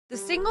The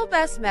single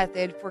best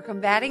method for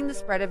combating the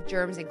spread of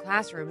germs in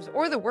classrooms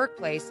or the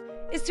workplace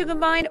is to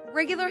combine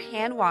regular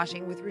hand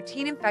washing with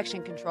routine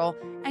infection control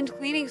and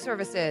cleaning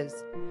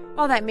services.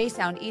 While that may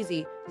sound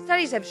easy,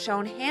 studies have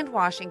shown hand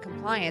washing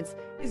compliance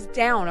is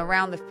down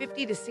around the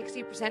 50 to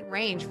 60%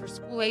 range for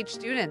school-age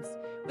students,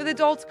 with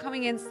adults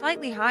coming in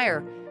slightly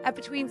higher at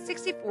between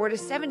 64 to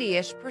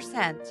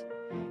 70-ish%.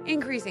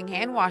 Increasing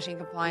hand washing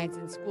compliance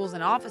in schools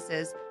and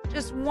offices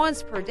just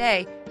once per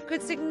day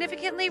could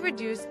significantly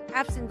reduce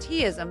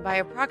absenteeism by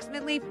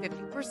approximately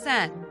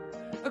 50%.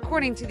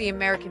 According to the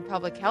American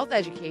Public Health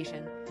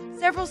Education,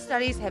 several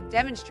studies have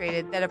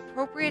demonstrated that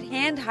appropriate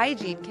hand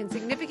hygiene can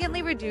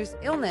significantly reduce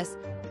illness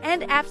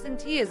and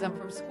absenteeism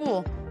from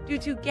school due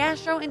to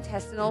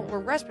gastro-intestinal or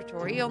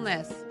respiratory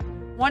illness.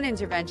 One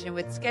intervention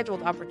with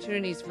scheduled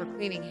opportunities for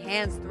cleaning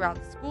hands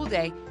throughout the school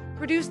day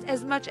produced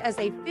as much as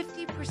a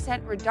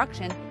 50%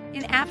 reduction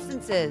in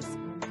absences.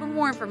 For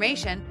more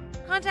information,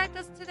 contact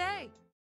us today.